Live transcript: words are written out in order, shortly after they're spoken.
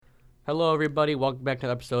Hello, everybody. Welcome back to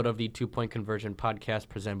an episode of the 2-Point Conversion Podcast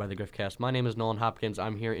presented by the Griffcast. My name is Nolan Hopkins.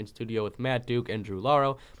 I'm here in studio with Matt Duke and Drew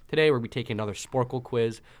Lauro. Today, we'll be taking another Sporkle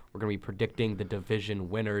quiz. We're going to be predicting the division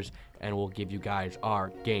winners, and we'll give you guys our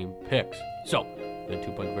game picks. So, the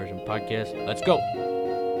 2-Point Conversion Podcast, let's go.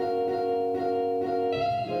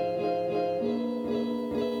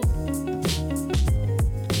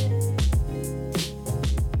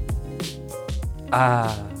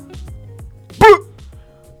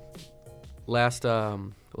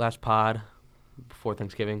 Last pod before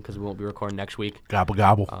Thanksgiving because we won't be recording next week. Gobble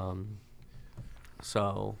gobble.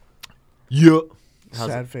 So Yeah.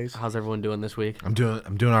 Sad face. how's everyone doing this week? I'm doing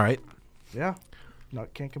all right. Yeah.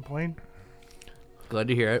 Can't complain. Glad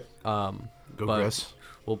to hear it. Go But Chris.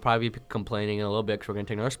 we'll probably be complaining in a little bit because we're going to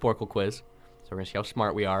take another Sporkle quiz. So we're going to see how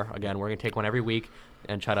smart we are. Again, we're going to take one every week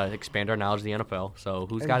and try to expand our knowledge of the NFL. So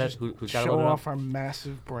who's And got it? just Who's got it show loaded off up? our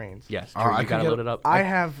massive brains. Yes, I Drew, you can got it get- loaded up. I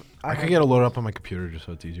can get it loaded up on my computer just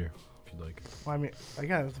so it's easier, if you'd like. Well, I mean, I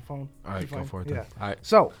got it with the phone. All right, It's go fine. for it Yeah. then. All right.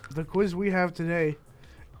 So the quiz we have today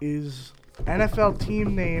is NFL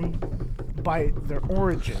team name by their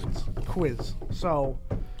origins quiz. So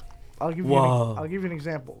I'll give you Whoa. I'll give you an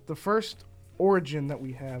example. The first origin that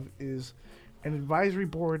we have is an advisory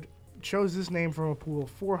board chose this name from a pool of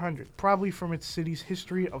 400, probably from its city's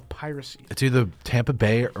history of piracy. It's either Tampa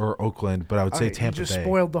Bay or Oakland, but I would say Okay, Tampa you just Bay.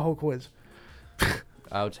 spoiled the whole quiz.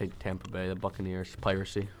 I would say Tampa Bay, the Buccaneers,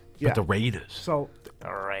 piracy. But Yeah. the Raiders. So The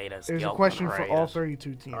Raiders. there's a question for all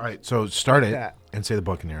 32 teams. All right, so start it that. and say the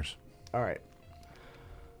Buccaneers. All right.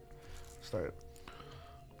 Start it.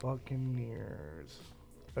 Buccaneers.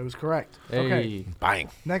 That was correct. Hey. Okay. Bang.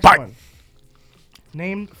 Next Bang. one.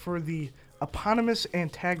 Named for the eponymous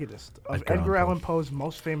antagonist of Edgar Edgar Allan Allan Poe's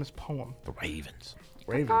most famous poem, The Ravens.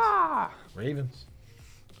 Ravens. Ravens.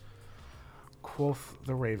 Quoth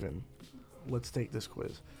the Raven. Let's take this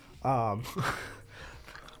quiz. All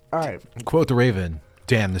right. Quote the Raven.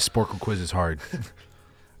 Damn, this Sporkle quiz is hard.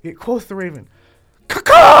 Yeah, quoth the Raven.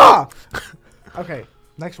 Caw! Okay,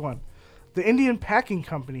 next one. The Indian Packing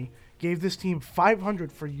Company gave this team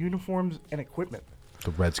 $500 for uniforms and equipment.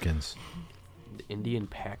 The Redskins. The Indian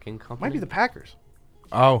Packing Company? Might be the Packers.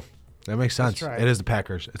 Oh, that makes sense. try it. It is the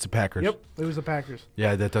Packers. It's the Packers. Yep, it was the Packers.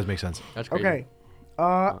 Yeah, that does make sense. That's crazy.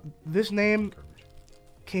 Okay. This name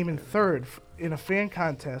came in third in a fan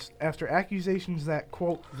contest after accusations that,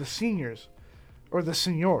 quote, the seniors, or the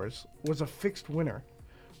seniors, was a fixed winner.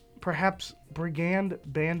 Perhaps Brigand,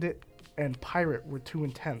 Bandit, and Pirate were too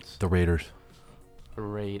intense. The Raiders. The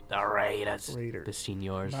Raiders. Raiders. The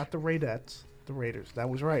Seniors. Not the Raidettes, the Raiders. That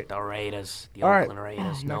was right. The Raiders. The All right. Oakland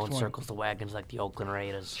Raiders. No Next one one. circles the wagons like the Oakland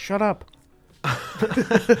Raiders. Shut up.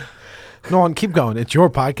 No, and keep going. It's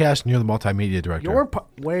your podcast, and you're the multimedia director.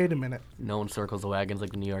 Wait a minute. No one circles the wagons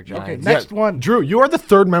like the New York Giants. Okay, next one. Drew, you are the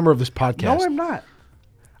third member of this podcast. No, I'm not.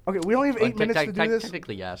 Okay, we only have 8 minutes to do this.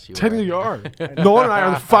 Technically, yes. You Technically, you are. are. Nolan and I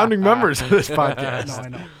are the founding members of this podcast. No, I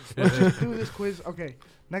know. Let's just do this quiz. Okay,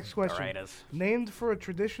 next The question. Raiders. Named for a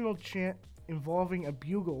traditional chant involving a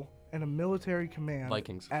bugle and a military command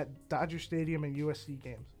Vikings. at Dodger Stadium and USC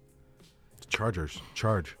games. Chargers.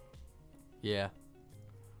 Charge. Yeah.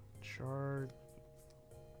 Chargers.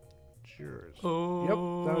 Oh. Yep,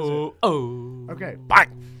 that was it. Oh. Okay.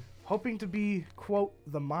 Bang. Hoping to be, quote,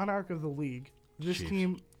 the monarch of the league, this Chiefs.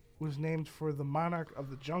 team was named for the monarch of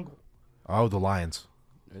the jungle. Oh, the Lions.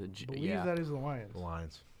 I believe Yeah. that is the Lions. The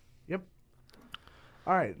Lions. Yep.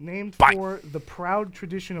 All right, named Bang. for the proud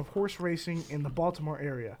tradition of horse racing in the Baltimore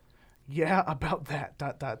area. Yeah, about that. ...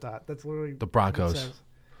 That's literally The what it Broncos. says.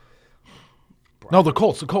 No, the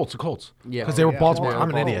Colts. Yeah. Because they were yeah. Baltimore. Yeah, I'm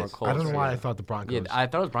an Baltimore idiot. Colts, I don't know why yeah. I thought the Broncos. Yeah, I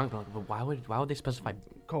thought it was Broncos, but why would they specify?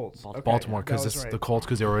 Colts. Baltimore. Okay, Baltimore, that because was it's right. the Colts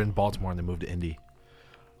because they were in Baltimore and they moved to Indy.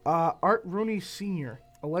 Art Rooney Sr.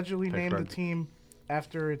 allegedly named the Pittsburgh. team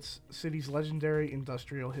after its city's legendary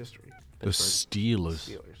industrial history. The Pittsburgh. Steelers.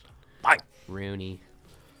 Steelers. Bang. Rooney.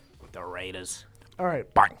 The Raiders. All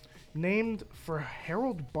right. Bang. Named for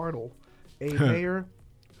Harold Bartle, a mayor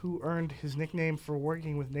who earned his nickname for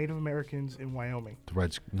working with Native Americans in Wyoming. The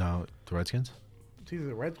Redskins? It's either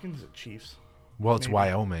the Redskins or the Chiefs. Well, it's Maybe.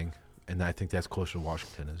 Wyoming, and I think that's closer to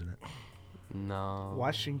Washington, isn't it? No.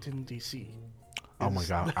 Washington, D.C. Oh my is-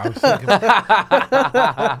 God!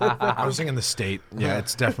 I was thinking the state. Yeah,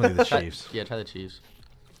 it's definitely the Chiefs. Yeah, try the Chiefs.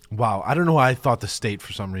 Wow, I don't know why I thought the state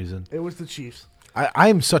for some reason. It was the Chiefs. I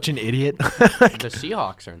am such an idiot. The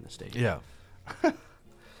Seahawks are in the state. Yeah.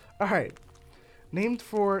 All right. Named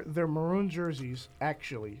for their maroon jerseys,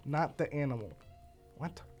 actually, not the animal.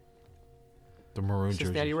 What? The maroon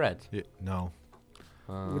Cincinnati jersey. Reds. Yeah, no,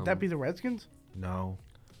 Would that be the Redskins? no,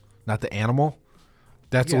 not the animal.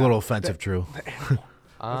 That's a Yeah, little offensive, Drew. The animal.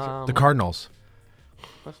 The Cardinals.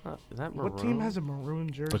 That's not. Is that maroon? What team has a maroon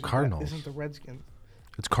jersey? The Cardinals. That isn't the Redskins.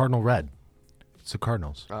 It's Cardinal Red. It's the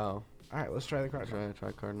Cardinals. Oh, All right, let's try the Cardinals.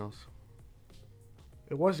 try Cardinals.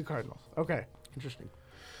 It was the Cardinals. Okay. Interesting.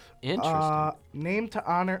 Interesting. Name to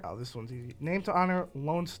honor. Oh, this one's easy. Name to honor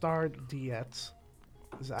Lone Star Dietz.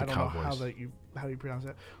 I don't know how you pronounce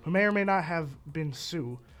that. Who may or may not have been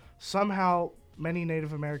Sioux. Somehow, many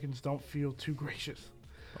Native Americans don't feel too gracious.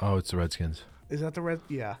 Oh, it's the Redskins. Is that the Red?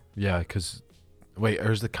 Yeah. Yeah, because wait,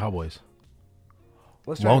 there's the Cowboys.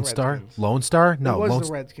 Let's try Lone the Star. Redskins. Lone Star? No, it was Lone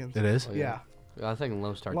the Redskins. It is. Oh, Yeah. I think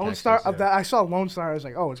Lone Star. Lone Texas. Star. yeah. I saw Lone Star. I was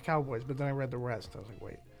like, oh, it's Cowboys. But then I read the rest. I was like,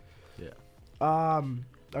 wait. Yeah.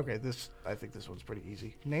 Okay. I think this one's pretty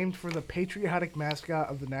easy. Named for the patriotic mascot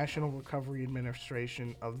of the National Recovery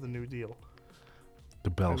Administration of the New Deal. The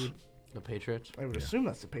Bills. The Patriots. I would Yeah. assume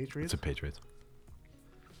that's the Patriots. It's the Patriots.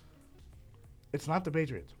 It's not the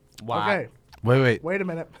Patriots. Wow. Okay. Wait. Wait a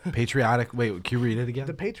minute. Patriotic. Wait, can you read it again?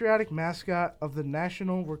 The patriotic mascot of the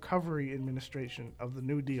National Recovery Administration of the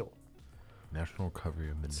New Deal. National Recovery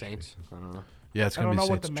Administration. Saints. I don't know. Yeah, it's I gonna don't be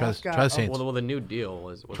know what Saints. the Try, mascot try the of- Saints. Well, the New Deal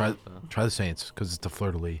was. Try the Saints because it's the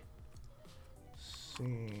fleur de lis.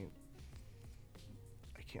 Saint.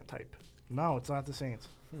 I can't type. No, it's not the Saints.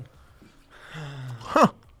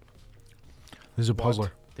 This is a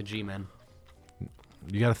puzzler. The G-men.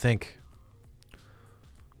 You got to think.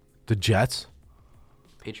 The Jets.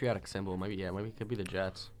 Patriotic symbol. Maybe it could be the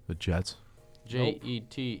Jets. The Jets. Jette.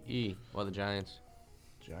 Or the Giants.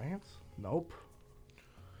 Giants? Nope.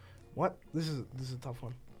 What? This is a tough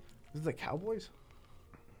one. This is the Cowboys?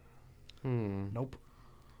 Nope.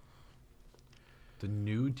 The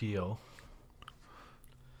New Deal.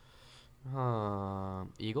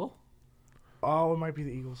 Eagle. Oh, it might be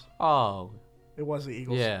the Eagles. Oh. It was the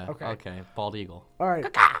Eagles. Yeah. Okay. Bald eagle. All right.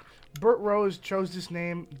 Burt Rose chose this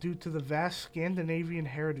name due to the vast Scandinavian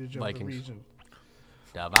heritage of Vikings. the region.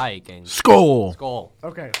 The Vikings. Skull. Skull.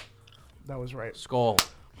 Okay. That was right. Skull.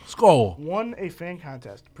 Skull. Won a fan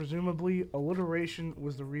contest. Presumably, alliteration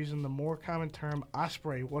was the reason the more common term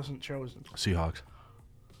osprey wasn't chosen. Seahawks.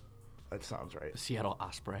 That sounds right. Seattle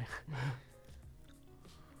Osprey.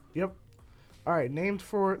 Yep. All right. Named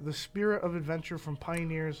for the spirit of adventure from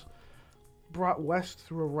pioneers brought west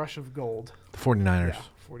through a rush of gold. The 49ers. Yeah,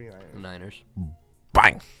 49ers. Niners.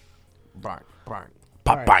 Bang. Barn. Pop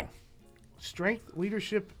Alright. bang. Strength,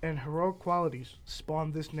 leadership, and heroic qualities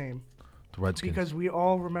spawned this name The Redskins. because we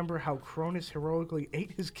all remember how Cronus heroically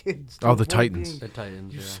ate his kids. to Oh, the avoid Titans. being The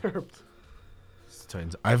Titans. Yeah. Usurped. It's the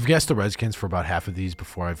Titans. I've guessed the Redskins for about half of these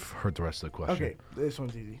before I've heard the rest of the question. Okay, this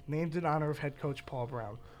one's easy. Named in honor of head coach Paul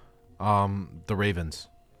Brown. The Ravens.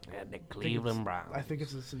 And the Cleveland Browns. I think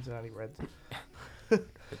it's the Cincinnati Reds.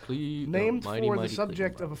 Mighty, Named for the mighty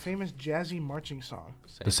subject Cleveland of a famous jazzy marching song.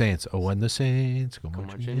 The Saints. Oh, when the Saints go Browns.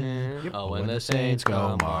 marching in. Yep. Oh, when the Saints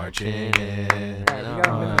go marching in. Alright, you got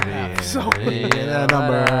a minute and a half. So a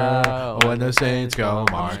number. Oh, when the Saints go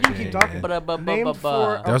I'm just gonna keep talking. marching. Named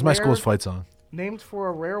for That was my rare- school's fight song. Named for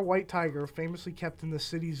a rare white tiger famously kept in the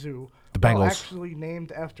city zoo. The while Bengals. Actually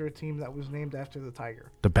named after a team that was named after the tiger.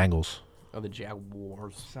 The Bengals. Oh, the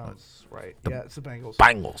Jaguars. Sounds right. the Yeah, it's the Bengals.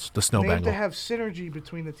 Bengals. The snow Named to Bengal. have synergy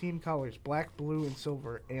between the team colors, black, blue, and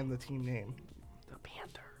silver, and the team name. The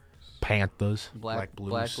Panthers. Panthers. Black,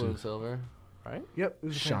 blue, and silver. Right? Yep, it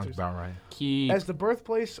was the Sounds Panthers. about right. Keep As the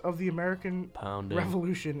birthplace of the American pounding.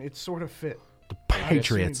 Revolution, it sort of fit. The I'm assuming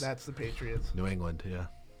Patriots. That's the Patriots. New England, yeah.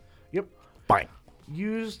 Yep. Bang.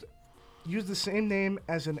 Used the same name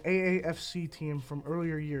as an AAFC team from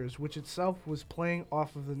earlier years, which itself was playing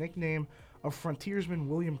off of the nickname of frontiersman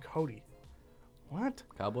William Cody. What?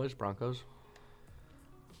 Cowboys, Broncos.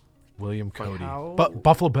 William Cody. How-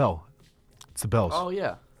 Buffalo Bill. It's the Bills. Oh,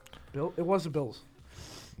 yeah. Bill? It was the Bills.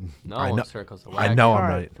 No I one know- circles the I wagon. know I'm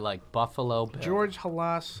Alright. right. Like Buffalo Bill. George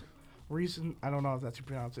Halas, reason I don't know if that's how you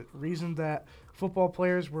pronounce it. Reason that football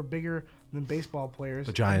players were bigger than baseball players.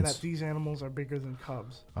 The Giants. And that these animals are bigger than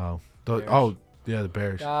cubs. Oh. Bears. Yeah, the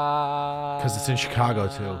Bears. Because it's in Chicago,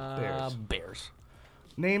 too. Bears. Bears.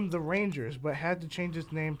 Named the Rangers, but had to change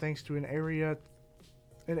its name thanks to an area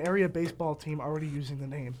baseball team already using the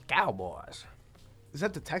name. Cowboys. Is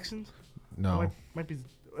that the Texans? No. Might be.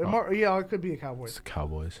 Yeah, it could be a It's Cowboys. the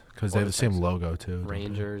Cowboys. Because Or they have the the same Texans. logo, too. don't they?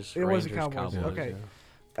 Rangers. It was the Rangers, Cowboys, okay.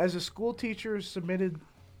 yeah. As a school teacher submitted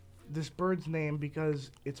this bird's name because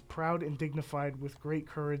it's proud and dignified with great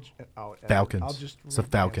courage. Falcons. I'll just It's the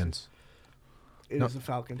read the answers. Falcons. It No. is the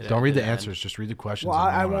Falcons. Yeah. Don't read the And- answers. Just read the questions. Well,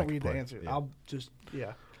 and I then won't can read the play. answer. Yeah. I'll just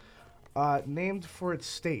named for its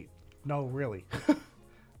state. No, really.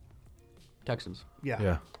 Texans. Yeah.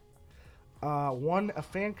 Yeah. Won a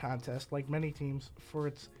fan contest like many teams for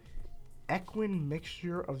its equine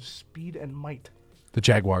mixture of speed and might? The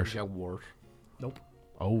Jaguars. Jaguars. Nope.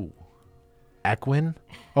 Oh. Equine?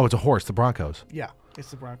 Oh, it's a horse. The Broncos. Yeah,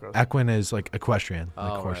 it's the Broncos. Equine is like equestrian,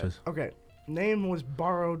 like Oh, right. horses. Okay. Name was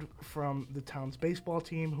borrowed from the town's baseball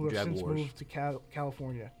team, who have since Jaguars. moved to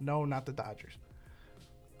California. No, not the Dodgers.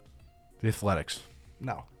 The Athletics.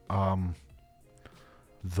 No.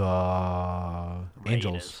 The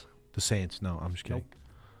Angels. Raiders. The Saints. No, I'm just kidding. Nope.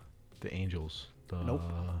 The Angels. The Nope.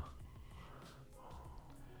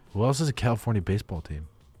 Who else is a California baseball team?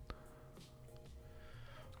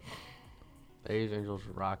 A's, Angels,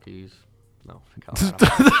 Rockies. No,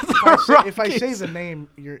 Colorado. If I say the name,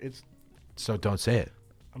 So don't say it.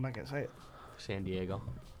 I'm not gonna say it. San Diego.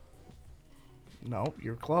 No,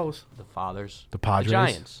 you're close. The Fathers. The Padres. The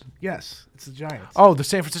Giants. Yes, it's the Giants. Oh, the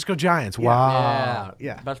San Francisco Giants. Yeah. Wow.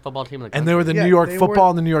 Yeah. Best football team in the country. And they were the Yeah, New York they football were-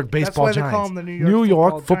 and the New York that's baseball why they Giants. call them the New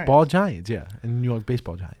York football Giants. Yeah, and New York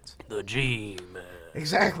baseball Giants. the G Man.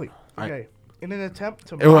 Exactly. All right. Okay. In an attempt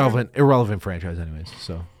to Irrelevant franchise, anyways.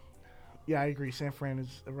 So Yeah, I agree. San Fran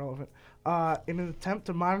is irrelevant. In an attempt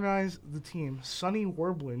to modernize the team, Sonny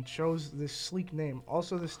Werblin chose this sleek name.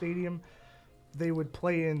 Also, the stadium they would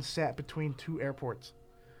play in sat between two airports.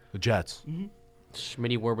 the Jets.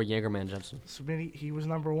 Schmitty Werber Jagerman Jensen. Smitty, he was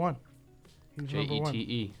number one. He was Jette. number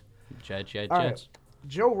one. Jets. All right.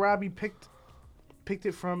 Joe Robbie picked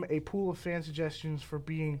it from a pool of fan suggestions for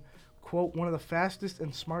being, quote, one of the fastest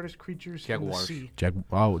and smartest creatures Jaguars. in the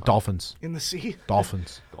sea. Dolphins. In the sea.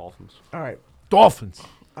 Dolphins. Dolphins. All right. Dolphins.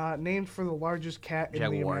 Named for the largest cat in the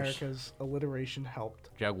Jaguars. Americas. Alliteration helped.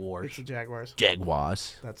 Jaguars. It's the Jaguars.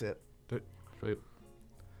 Jaguars. That's it. Sweet.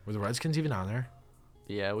 Were the Redskins even on there?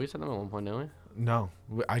 Yeah, we said them at one point, didn't we? No.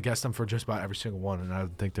 I guessed them for just about every single one, and I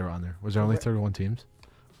don't think they were on there. Was there only 31 teams?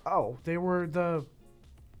 Oh, they were the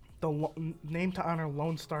name to honor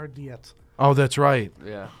Lone Star Dietz. Oh, that's right.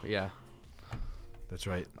 Yeah. That's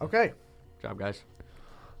right. Okay. Good job, guys.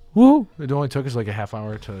 Woo! It only took us like a half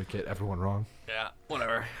hour to get everyone wrong. Yeah,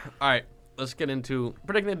 whatever. All right, let's get into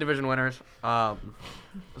predicting the division winners. So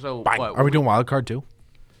Bang. what? Are we doing wild card too?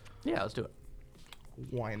 Yeah, let's do it.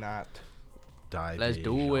 Why not? Let's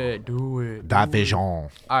do it. Division. All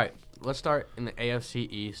right, let's start in the AFC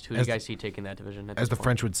East. Who do you As- guys see taking that division? At As this the point?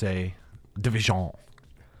 French would say, division.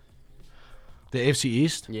 The AFC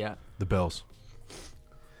East, Yeah. the Bills.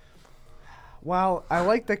 While I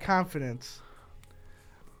like the confidence,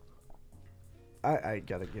 I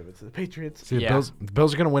gotta give it to the Patriots. See, Yeah. the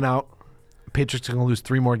Bills are going to win out. Patriots are going to lose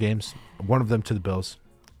 3 more games. One of them to the Bills.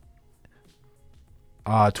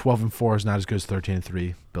 12-4 is not as good as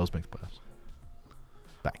 13-3. Bills make the playoffs.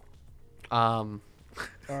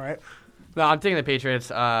 All right. No, I'm taking the Patriots.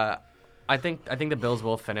 I think the Bills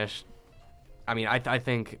will finish. I mean, I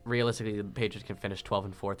think realistically the Patriots can finish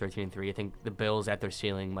 12-4, 13-3. I think the Bills at their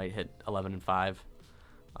ceiling might hit 11-5.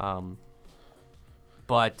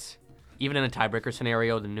 But even in a tiebreaker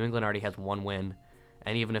scenario, the New England already has 1 win,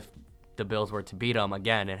 and even if the Bills were to beat them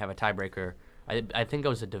again and have a tiebreaker, I think it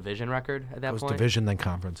was a division record at that It was point. division, then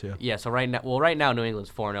conference, yeah. Yeah. So right now New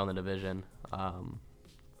England's 4-0 in the division.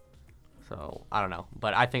 So I don't know,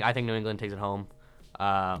 but I think New England takes it home.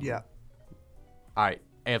 Yeah. All right,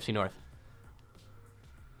 AFC North.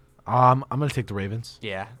 I'm going to take the Ravens.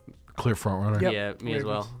 Yeah. Clear front runner. Yep. Yeah, me as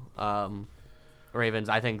Ravens. well. Ravens.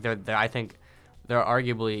 I think they're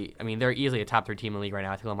arguably. I mean, they're easily a top 3 team in the league right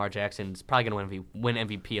now. I think Lamar Jackson's probably going to win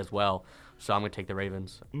MVP as well. So I'm going to take the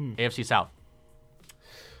Ravens. AFC South.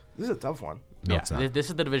 This is a tough one. No, yeah, it's not. this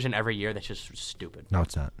is the division every year that's just stupid. No,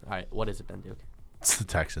 it's not. All right, what is it then, Duke? It's the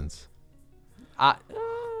Texans. I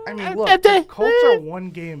mean, look, the Colts are 1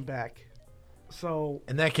 game back. So,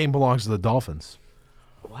 And that game belongs to the Dolphins.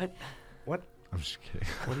 What? what? I'm just kidding.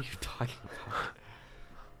 What are you talking about?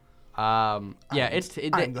 Yeah,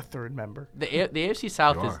 I'm the third member. the AFC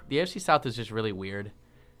South You is are. the AFC South is just really weird.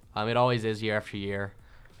 It always is year after year.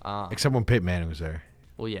 Except when Peyton Manning was there,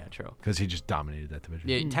 Well, yeah, true. because he just dominated that division.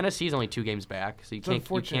 Yeah, Tennessee's only 2 games back, so you It's can't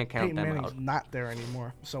unfortunate count Peyton them Manning's out. not there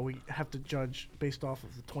anymore. So we have to judge based off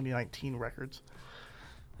of the 2019 records.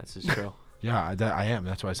 That's just true. Yeah, I am.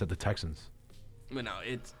 That's why I said the Texans. But no,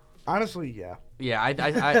 it's Honestly, yeah. yeah.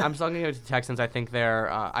 I'm still going to go to the Texans. I think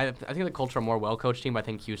they're. I think the Colts are a more well-coached team. I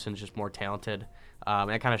think Houston's just more talented.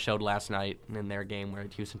 And it kind of showed last night in their game where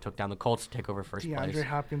Houston took down the Colts to take over first DeAndre place.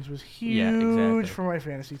 Hopkins was huge Yeah, exactly. for my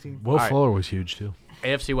fantasy team. Will All right. Fuller was huge, too.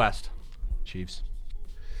 AFC West. Chiefs.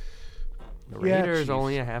 The Yeah, Raiders Chiefs.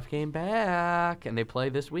 only a half game back, and they play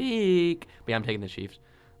this week. But yeah, I'm taking the Chiefs.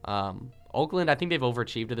 Oakland, I think they've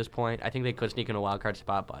overachieved at this point. I think they could sneak in a wild card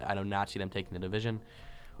spot, but I do not see them taking the division.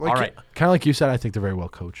 All right. Kind of like you said, I think they're very well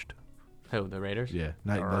coached. Who, the Raiders? Yeah,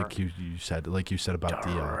 not like you said about the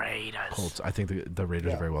Raiders. Colts. I think the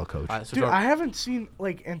Raiders are very well coached. So Dude, I haven't seen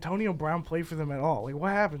like Antonio Brown play for them at all. Like,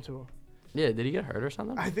 what happened to him? yeah, did he get hurt or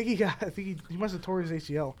something? I think he must have tore his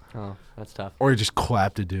ACL. Oh, that's tough. Or he just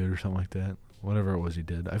clapped a dude or something like that. Whatever it was he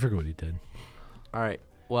did. I forget what he did. All right.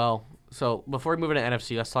 Well, so before we move into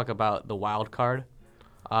NFC, let's talk about the wild card.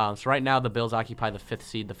 So right now the Bills occupy the 5th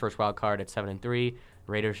seed, the first wild card at 7-3.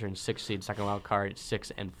 Raiders are in 6th seed, second wild card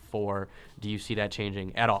 6-4. Do you see that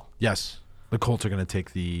changing at all? Yes. The Colts are going to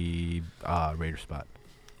take the Raiders spot.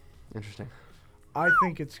 Interesting. I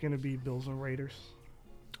think it's gonna be Bills and Raiders.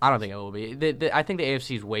 I don't think it will be. I think the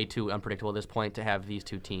AFC is way too unpredictable at this point to have these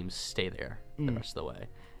two teams stay there the rest of the way.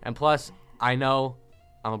 And plus, I know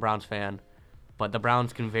I'm a Browns fan, but the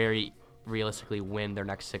Browns can very realistically win their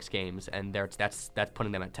next 6 games, and that's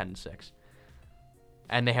putting them at 10-6.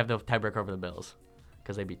 And they have the tiebreaker over the Bills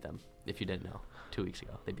because they beat them. If you didn't know, 2 weeks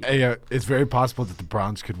ago they beat them. Yeah, it's very possible that the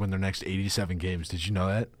Browns could win their next 87 games. Did you know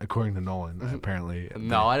that? According to Nolan, apparently.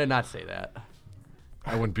 No, I did not say that.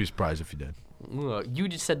 I wouldn't be surprised if you did. Look, you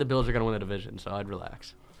just said the Bills are going to win the division, so I'd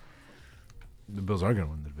relax. The Bills are going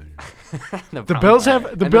to win the division. The The Browns Bills are. have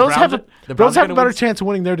And the Bills have the Bills are have a gonna better win- chance of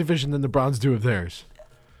winning their division than the Browns do of theirs.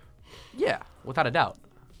 Yeah, without a doubt.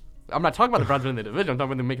 I'm not talking about the Browns winning the division. I'm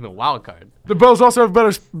talking about them making the wild card. The Bills also have a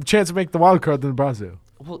better chance to make the wild card than the Browns do.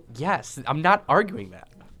 Well, yes, I'm not arguing that.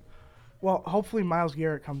 Well, hopefully Myles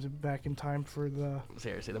Garrett comes back in time for the.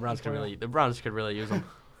 Seriously, the Browns could really use him.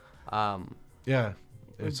 Yeah,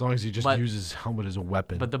 as long as he just But- uses his helmet as a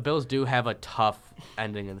weapon. But the Bills do have a tough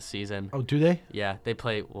ending of the season. oh, do they? Yeah, they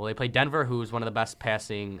play Denver, who's one of the best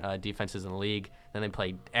passing defenses in the league. Then they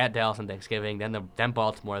play at Dallas on Thanksgiving. Then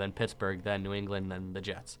Baltimore. Then Pittsburgh. Then New England. Then the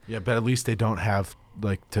Jets. Yeah, but at least they don't have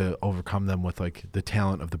like to overcome them with like the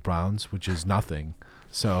talent of the Browns, which is nothing.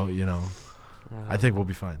 So I think we'll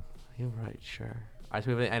be fine. You're right. Sure. All right,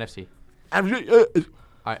 so we have the NFC. uh,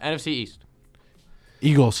 All right, NFC East.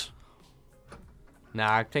 Eagles. Nah,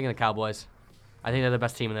 I'm taking the Cowboys. I think they're the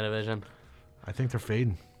best team in the division. I think they're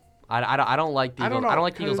fading. I don't like the I Eagles. don't I know, don't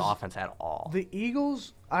like the Eagles' 'cause offense at all. The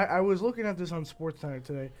Eagles, I was looking at this on SportsCenter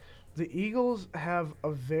today. The Eagles have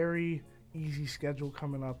a very easy schedule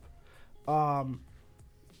coming up.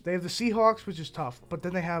 They have the Seahawks, which is tough, but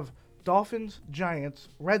then they have Dolphins, Giants,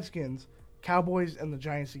 Redskins, Cowboys, and the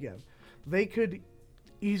Giants again. They could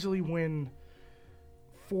easily win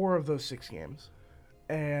 4 of those 6 games.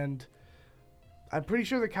 And I'm pretty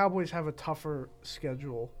sure the Cowboys have a tougher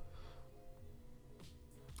schedule.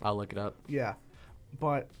 I'll look it up. Yeah.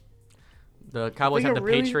 But The Cowboys think have it the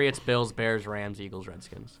really- Patriots, Bills, Bears, Rams, Eagles,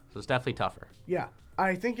 Redskins. So it's definitely tougher. yeah,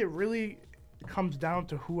 I think it really comes down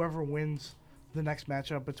to whoever wins the next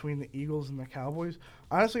matchup between the Eagles and the Cowboys.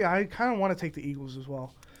 Honestly, I kind of want to take the Eagles as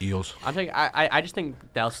well. Eagles. I just think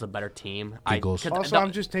Dallas is a better team. Eagles. Also,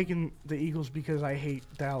 I'm just taking the Eagles because I hate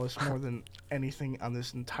Dallas more than anything on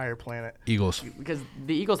this entire planet. Eagles. because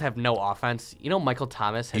the Eagles have no offense. You know, Michael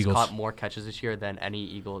Thomas has Eagles. caught more catches this year than the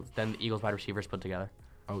Eagles wide receivers put together.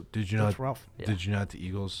 Oh, did you know? That's rough. Yeah. Did you know that the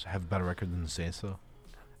Eagles have a better record than the Saints though?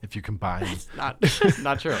 If you combine, Not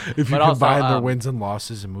true. if you But also, combine their wins and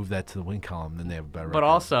losses and move that to the win column, then they have a better record. But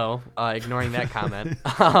also, ignoring that comment,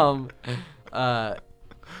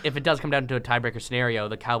 if it does come down to a tiebreaker scenario,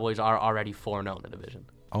 the Cowboys are already 4-0 in the division,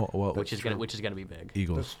 oh well, which is gonna be big.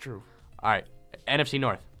 Eagles, That's true. All right, NFC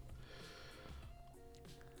North.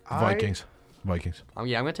 Vikings. I'm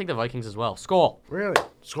gonna take the Vikings as well. Skull. Really?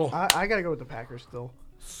 Skull. I got to go with the Packers still.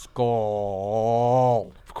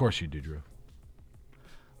 Skull. Of course you do, Drew.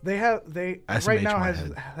 They SMH right now my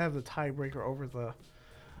have head. the tiebreaker over the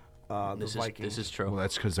Vikings. This is true. Well,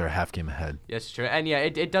 that's because they're a half game ahead. Yes, it's true. And yeah,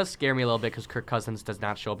 it does scare me a little bit because Kirk Cousins does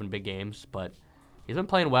not show up in big games, but he's been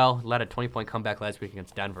playing well. Led a 20-point comeback last week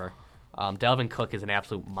against Denver. Delvin Cook is an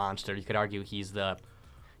absolute monster. You could argue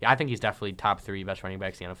I think he's definitely top 3 best running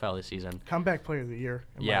backs in the NFL this season. Comeback player of the year,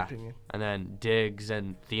 in my opinion. And then Diggs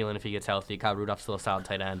and Thielen if he gets healthy. Kyle Rudolph's still a solid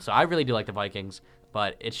tight end. So I really do like the Vikings,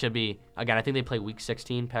 but it should be, again, I think they play Week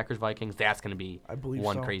 16, Packers-Vikings. That's going to be I believe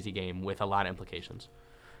one so. crazy game with a lot of implications.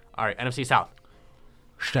 All right, NFC South.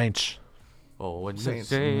 Saints. Oh, and the Saints.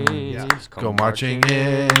 Saints Go marching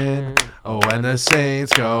in. Oh, and the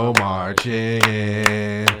Saints go marching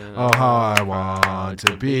in. Oh, how I want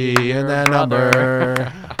to be in that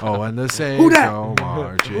number. Oh, and the Saints go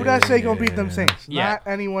marching. Who that say gonna beat them Saints? Yeah. Not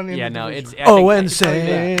anyone in Yeah, the no, division. it's. I Oh, think- and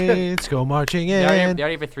Saints go marching They already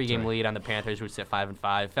in. have a 3-game lead on the Panthers, who sit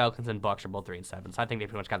 5-5. Falcons and Bucks are both 3-7. So I think they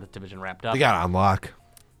pretty much got this division wrapped up. They got to unlock.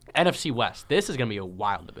 NFC West. This is going to be a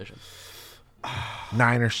wild division.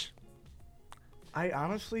 I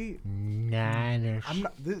honestly, Niners. I'm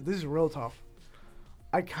not. This is real tough.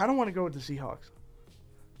 I kind of want to go with the Seahawks.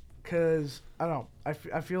 Because, I don't know.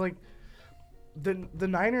 I feel like the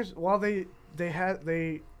Niners, while they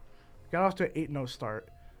got off to an 8-0 start,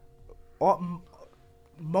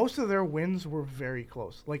 most of their wins were very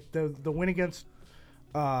close. Like, the win against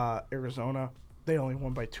Arizona, they only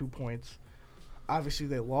won by 2 points. Obviously,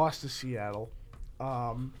 they lost to Seattle.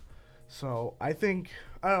 So, I think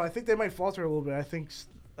they might falter a little bit. I think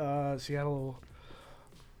Seattle will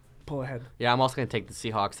pull ahead. Yeah, I'm also going to take the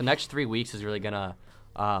Seahawks. The next 3 weeks is really going to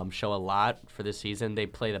show a lot for this season. They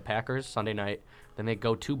play the Packers Sunday night. Then they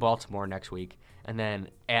go to Baltimore next week. And then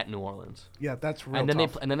at New Orleans. Yeah, that's real and then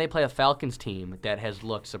tough. Then they play a Falcons team that has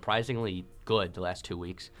looked surprisingly good the last 2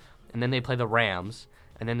 weeks. And then they play the Rams.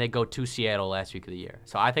 And then they go to Seattle last week of the year.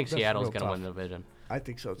 So I think Seattle's going to win the division. I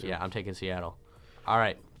think so, too. Yeah, I'm taking Seattle. All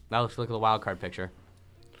right. Now let's look at the wild card picture.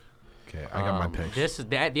 Okay, I got my picks. This is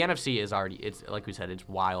the NFC is already, it's like we said, it's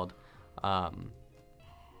wild. In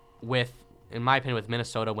my opinion, with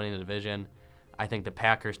Minnesota winning the division, I think the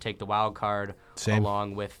Packers take the wild card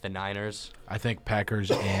along with the Niners. I think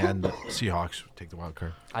Packers and Seahawks take the wild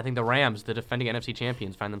card. I think the Rams, the defending NFC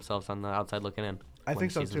champions, find themselves on the outside looking in. I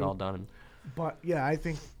think so, the season's too. all done. But, yeah, I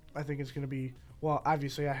think it's going to be, well,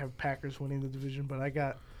 obviously I have Packers winning the division, but I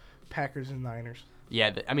got Packers and Niners.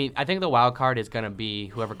 Yeah, I think the wild card is going to be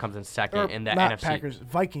whoever comes in second in the not NFC. Packers,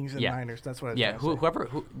 Vikings and Niners. That's what I was trying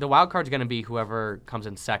to say. The wild card is going to be whoever comes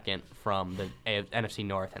in second from the NFC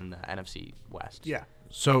North and the NFC West. Yeah.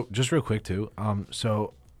 So just real quick too.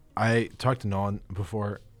 So I talked to Nolan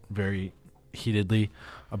before very heatedly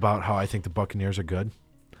about how I think the Buccaneers are good.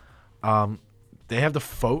 They have the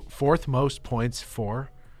fourth most points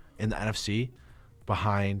in the NFC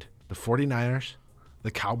behind the 49ers,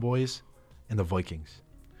 the Cowboys, and the Vikings.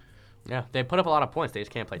 Yeah, they put up a lot of points. They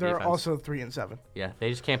just can't play defense. They're also 3-7. Yeah, they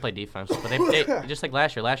just can't play defense. But they just like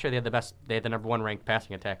last year. Last year they had the number 1 ranked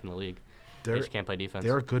passing attack in the league. They just can't play defense.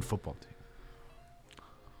 They're a good football team.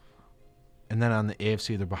 And then on the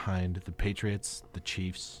AFC, they're behind the Patriots, the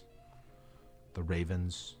Chiefs, the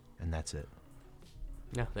Ravens, and that's it.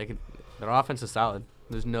 Yeah, they can. Their offense is solid.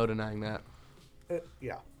 There's no denying that.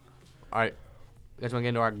 Yeah. All right, you guys want to get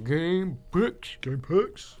into our game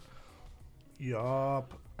picks?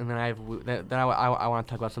 Yup. And then I want to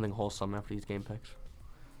talk about something wholesome after these game picks.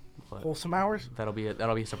 But Wholesome hours? that'll be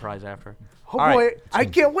a surprise after. Oh, All boy. right. I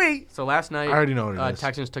can't wait. So last night, I already know what it is.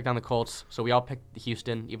 Texans took down the Colts. So we all picked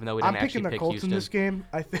Houston, even though we I'm didn't actually picking the pick Colts Houston. in this game.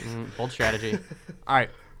 I think. Bold strategy. All right,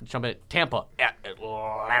 jump in. Tampa at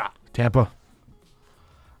Atlanta. Tampa.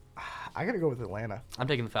 I got to go with Atlanta. I'm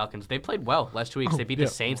taking the Falcons. They played well last 2 weeks. They beat the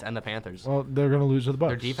Saints and the Panthers. Well, they're going to lose to the Bucs.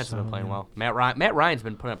 Their defense has been playing well. Matt Ryan's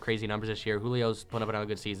been putting up crazy numbers this year. Julio's putting up another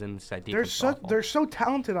good season. That defense They're so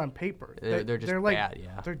talented on paper. They're just like, bad,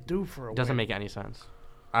 yeah. They're due for a Doesn't win. make any sense.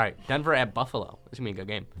 All right, Denver at Buffalo. This is going to be a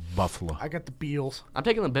good game. Buffalo. I got the Beals. I'm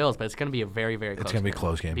taking the Bills, but it's going to be a very, very close It's going to be game. a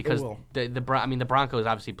close game. Because It will. the Broncos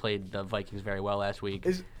obviously played the Vikings very well last week.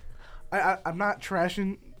 I'm not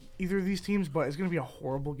trashing either of these teams, but it's going to be a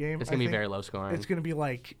horrible game. It's going to be very low scoring. It's going to be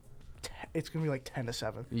like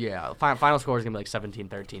 10-7. Yeah, final score is going to be like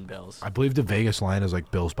 17-13 Bills. I believe the Vegas line is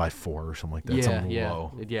like Bills by 4 or something like that. It's a little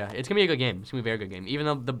low. Yeah. It's going to be a good game. It's going to be a very good game. Even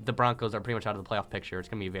though the Broncos are pretty much out of the playoff picture, it's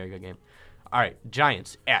going to be a very good game. All right,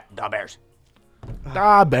 Giants at the Bears.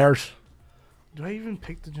 Bears. Do I even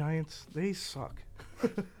pick the Giants? They suck.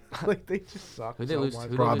 Like, they just suck. Who they so lose? much.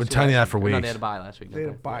 Who Bro, they I've lose been to telling you last that for week? No, weeks. they had a bye last week. They didn't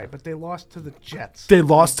had a bye, but they lost to the Jets. They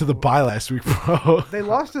lost to the bye last week, bro. They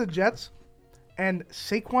lost to the Jets, and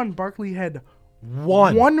Saquon Barkley had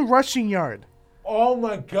One. one rushing yard. Oh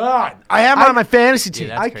my God! I have him on my fantasy team.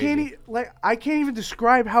 that's I crazy. I can't even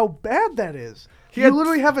describe how bad that is. You had-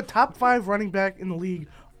 literally have a top 5 running back in the league,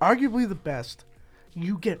 arguably the best.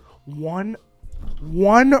 You get one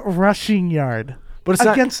rushing yard, But it's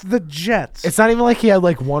not- against the Jets. It's not even like he had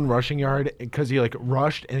like 1 rushing yard because he like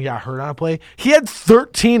rushed and he got hurt on a play. He had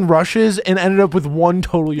 13 rushes and ended up with 1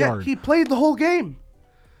 total yeah, yard. he played the whole game.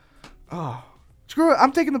 Oh, screw it!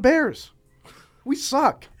 I'm taking the Bears. We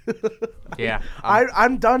suck. Yeah.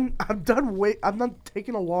 I'm done. I'm done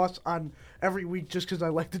taking a loss on every week just because I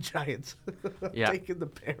like the Giants. Yeah. Taking the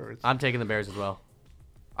Bears. I'm taking the Bears as well.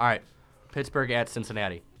 All right, Pittsburgh at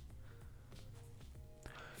Cincinnati.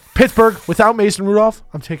 Pittsburgh without Mason Rudolph.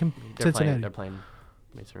 I'm taking Cincinnati. They're playing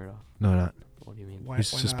Mason Rudolph. No, not. What do you mean? Why-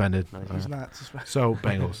 He's why not? suspended. He's not suspended. So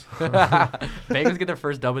Bengals. Bengals get their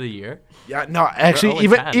first dub of the year. Yeah, no, actually,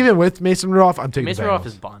 0-10. even with Mason Rudolph, I'm taking Mason the Bengals. Rudolph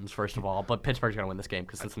is buns, first of all, but Pittsburgh's going to win this game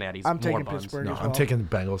because Cincinnati's I'm more taking buns. Pittsburgh No, as I'm well. taking the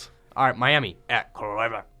Bengals. All right, Miami at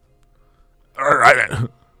Cleveland. All right.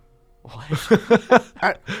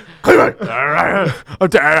 What? Cleveland. I'm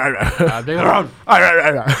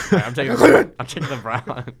taking the Browns. I'm taking the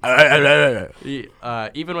Browns.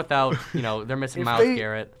 Even without, they're missing If Myles they-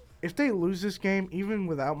 Garrett. If they lose this game, even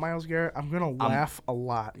without Myles Garrett, I'm gonna laugh a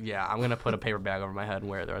lot. Yeah, I'm gonna put a paper bag over my head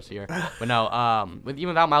and wear it the rest of the year. But no, even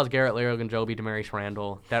without Myles Garrett, Larry Ogunjobi, Demarius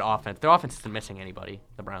Randall, their offense isn't missing anybody.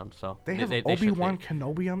 The Browns, so They have should Obi-Wan be.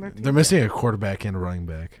 Kenobi on their team. They're missing a quarterback and a running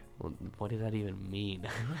back. Well, what does that even mean?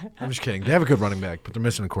 I'm just kidding. They have a good running back, but they're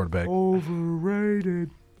missing a quarterback.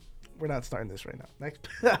 Overrated. We're not starting this right now. Next.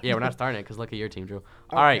 Yeah, we're not starting it because look at your team, Drew. Okay,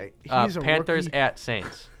 All right, he's a Panthers rookie. at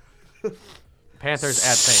Saints. Panthers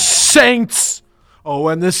at Saints. Saints. Oh,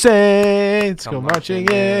 when the Saints go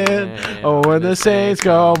marching in. Oh, when the Saints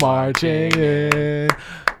go marching in.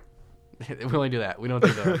 We only do that. We don't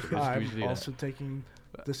do that. We just do I'm that. also taking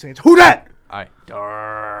the Saints. Who dat? All right, the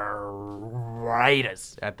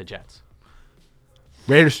Raiders at the Jets.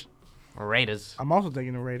 Raiders. Raiders I'm also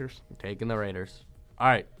taking the Raiders. taking the Raiders. All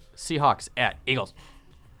right, Seahawks at Eagles.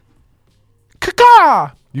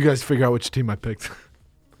 Caca. You guys figure out which team I picked.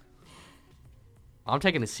 I'm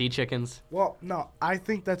taking the Sea Chickens. Well, no, I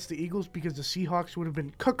think that's the Eagles because the Seahawks would have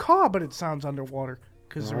been caw, but it sounds underwater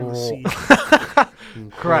because they're in the sea.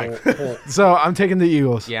 Correct. So I'm taking the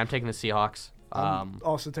Eagles. Yeah, I'm taking the Seahawks. I'm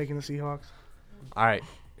also taking the Seahawks. All right,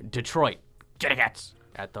 Detroit Jetticats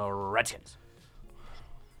at the Redskins.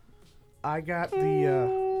 I got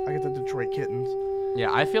the Detroit Kittens.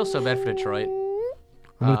 Yeah, I feel so bad for Detroit.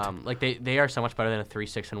 I'm Like they are so much better than a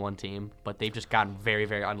 3-6-1 team, but they've just gotten very,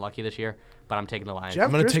 very unlucky this year. But I'm taking the Lions.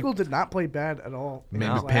 Jeff gonna Driscoll did not play bad at all. in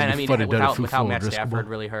Maybe his No, last- Penny and I mean footed without Driscoll Matt Driscoll. Stafford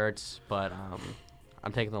really hurts, but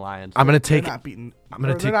I'm taking the Lions. I'm gonna They're take. not beating. I'm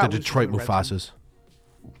gonna or they're take the not losing to Detroit the Redskins.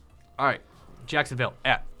 Mufassas. All right, Jacksonville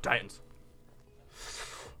at Titans.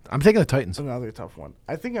 I'm taking the Titans. Another tough one.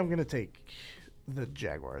 I think I'm gonna take the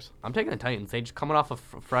Jaguars. I'm taking the Titans. They just coming off a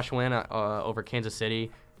fresh win over Kansas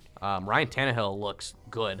City. Ryan Tannehill looks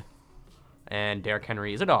good, and Derrick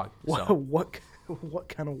Henry is a dog. What So what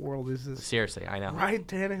kind of world is this? seriously, I know. Ryan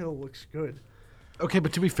Tannehill looks good. Okay,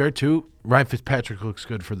 but to be fair too, Ryan Fitzpatrick looks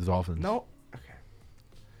good for the Dolphins. No, okay.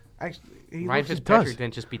 Actually, he Ryan looks, Fitzpatrick does.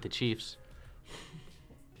 didn't just beat the Chiefs.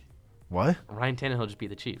 What? Ryan Tannehill just beat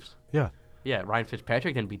the Chiefs. Yeah, Yeah, Ryan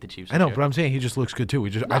Fitzpatrick didn't beat the Chiefs. I know, this but year. I'm saying he just looks good too.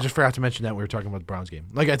 I just forgot to mention that when we were talking about the Browns game.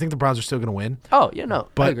 Like I think the Browns are still going to win, Oh yeah, no.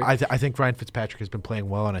 but I agree. I think Ryan Fitzpatrick has been playing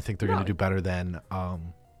well, and I think they're going No. to do better than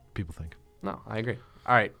people think. No, I agree.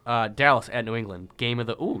 All right, Dallas at New England. Game of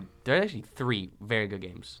the there are actually 3 very good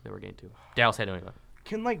games that we're getting to. Dallas at New England.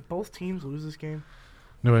 can both teams lose this game?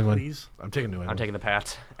 New England. Please. I'm taking New England. I'm taking the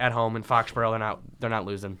Pats at home in Foxborough. They're not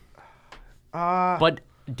losing. But But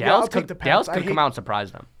I'll Dallas take the Pats. Dallas I could come hate- out and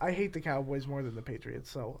surprise them. I hate the Cowboys more than the Patriots,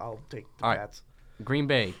 so I'll take the All right. Pats. Green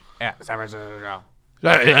Bay at San Francisco.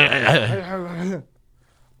 I'm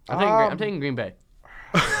I'm taking Green Bay.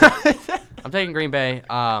 I'm taking Green Bay.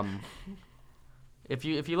 If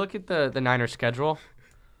you look at the Niners schedule,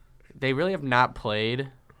 they really have not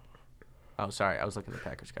played. Oh, sorry, I was looking at the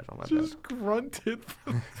Packers schedule. My bad. just grunted.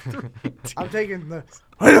 I'm taking the.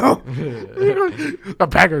 I know. The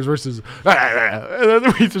Packers versus. And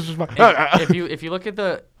then we just if you look at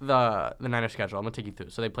the Niners schedule, I'm gonna take you through.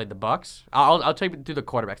 So they played the Bucks. I'll take you through the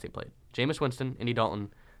quarterbacks they played: Jameis Winston, Andy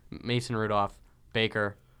Dalton, Mason Rudolph,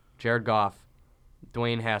 Baker, Jared Goff,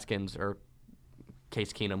 Dwayne Haskins or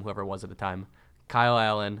Case Keenum, whoever it was at the time, Kyle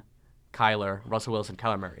Allen, Kyler, Russell Wilson,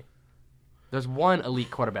 Kyler Murray. There's one elite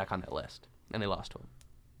quarterback on that list, and they lost to him.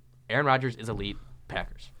 Aaron Rodgers is elite.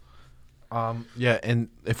 Packers. Yeah, and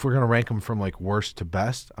if we're gonna rank them from like worst to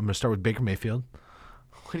best, I'm gonna start with Baker Mayfield.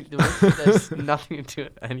 That's nothing to do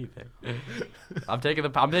with anything. I'm taking the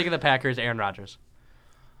Packers. Aaron Rodgers.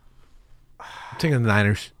 I'm taking the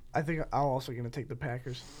Niners. I think I'm also going to take the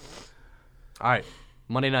Packers. All right,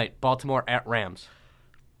 Monday night, Baltimore at Rams.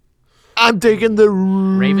 I'm taking the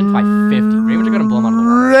Ravens by 50. Ravens are gonna blow them out of the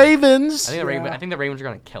water. Ravens. I think the Ravens are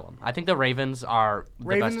gonna kill them. I think the Ravens are the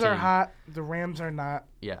Ravens best are team. hot. The Rams are not.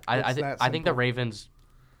 Yeah, It's I that think the simple. Ravens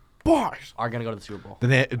Bars. are gonna go to the Super Bowl.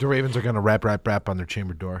 The Ravens are gonna rap on their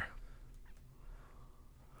chamber door.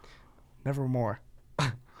 Nevermore.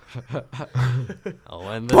 Oh,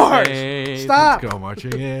 and the Bars. Saints. Stop. Go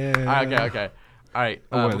marching in. Okay. All right.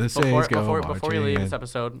 Oh, where the Saints go Before we leave marching this in.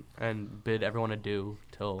 episode and bid everyone adieu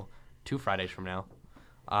till 2 Fridays from now,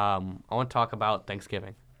 I want to talk about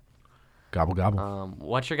Thanksgiving. Gobble gobble.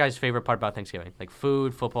 What's your guys' favorite part about Thanksgiving? Like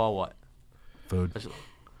food, football, what? Food.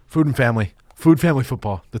 Food and family. Food, family,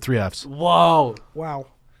 football. The 3 Fs. Whoa. Wow.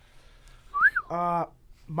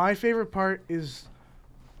 My favorite part is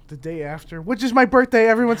the day after, which is my birthday.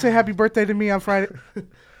 Everyone say happy birthday to me on Friday.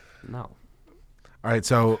 No. All right,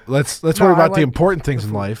 so let's No, worry I about the like important things the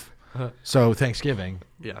in food. life. So Thanksgiving.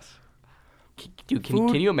 Yes. Dude,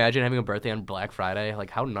 can you imagine having a birthday on Black Friday?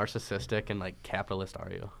 Like, how narcissistic and like capitalist are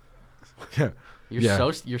you? Yeah.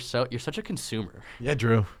 You're such a consumer. Yeah,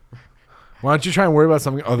 Drew. Why don't you try and worry about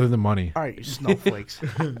something other than money? All right, you snowflakes.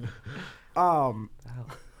 All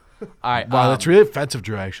right. Wow, that's really offensive,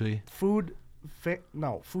 Drew. Actually, food,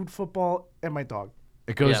 football, and my dog.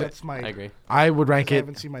 it goes. Yeah, That's my. I agree. I would rank I it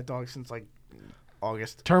haven't seen my dog since like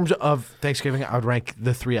August. in terms of Thanksgiving. I would rank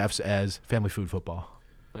the 3 F's as family, food, football.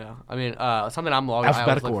 Yeah, I mean, something I always look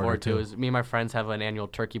Alphabetical order, forward to too. is me and my friends have an annual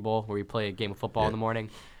turkey bowl where we play a game of football in the morning.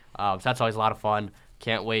 So that's always a lot of fun.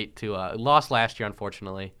 Can't wait to. Lost last year,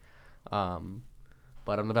 unfortunately, but I'm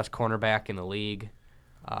the best cornerback in the league.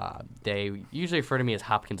 They usually refer to me as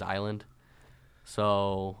Hopkins Island,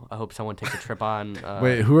 so I hope someone takes a trip on.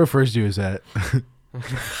 Wait, who refers to you as that?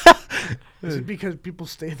 Is it because people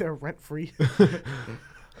stay there rent free?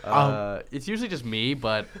 It's usually just me,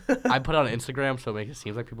 but I put it on Instagram, so it makes it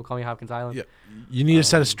seem like people call me Hopkins Island. Yeah. You need a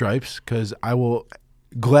set of stripes because I will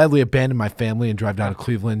gladly abandon my family and drive down to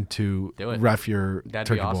Cleveland to Do it. ref your That'd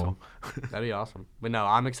turkey be awesome. bowl. That'd be awesome. But no,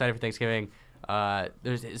 I'm excited for Thanksgiving.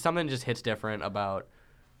 There's something just hits different about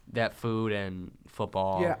that food and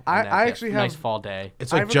football. Yeah, and I that actually nice have- fall day.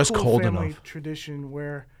 It's I like have just a cool cold family enough. tradition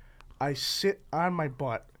where I sit on my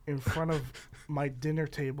butt in front of my dinner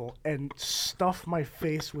table and stuff my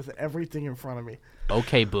face with everything in front of me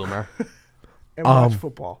Okay, boomer. and watch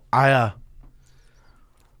football. What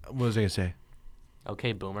was I gonna say?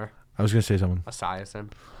 Okay, boomer. I was gonna say something. Esiason.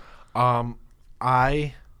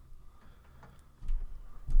 I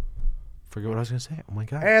forget what I was gonna say. Oh my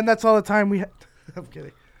god. And that's all the time we have. I'm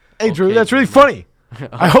kidding. Hey Drew, Okay, that's really boomer. funny.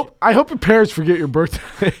 I hope your parents forget your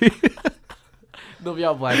birthday. They'll be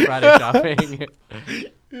out Black Friday shopping.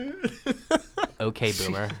 Okay,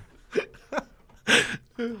 boomer.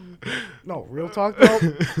 No, real talk though.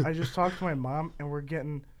 I just talked to my mom and we're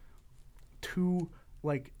getting 2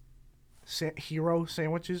 like hero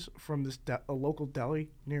sandwiches from this a local deli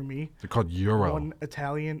near me. They're called Euro. One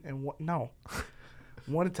Italian and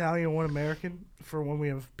one Italian, one American for when we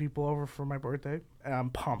have people over for my birthday. And I'm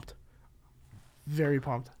pumped. Very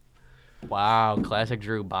pumped. Wow, classic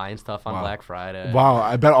Drew buying stuff on Wow. Black Friday. Wow,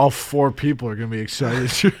 I bet all 4 people are gonna be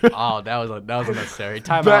excited. Oh, that was unnecessary.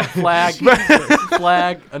 Timeout.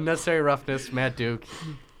 Flag. Unnecessary roughness. Matt Duke.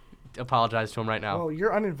 Apologize to him right now. Well,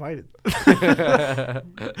 you're uninvited. Good.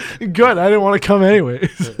 I didn't want to come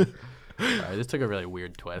anyways. All right, this took a really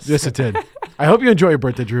weird twist. Yes, it did. I hope you enjoy your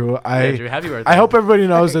birthday, Drew. Drew, happy birthday. I hope everybody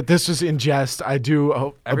knows that this was in jest. I do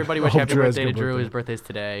hope Everybody I wish hope happy Drew has a birthday to good Drew. birthday. His birthday's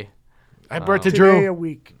today. Happy birthday, Today Drew. a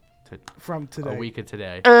week from today. A week of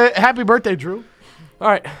today. Happy birthday, Drew. All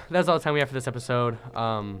right, that's all the time we have for this episode.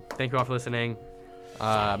 Thank you all for listening.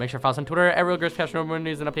 Make sure to follow us on Twitter at RealGirlsCast for more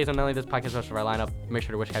news and updates on not only this podcast, but also our lineup. Make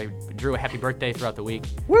sure to wish Drew a happy birthday throughout the week.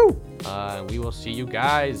 Woo! We will see you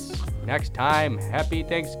guys next time. Happy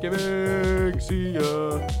Thanksgiving. See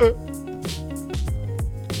ya.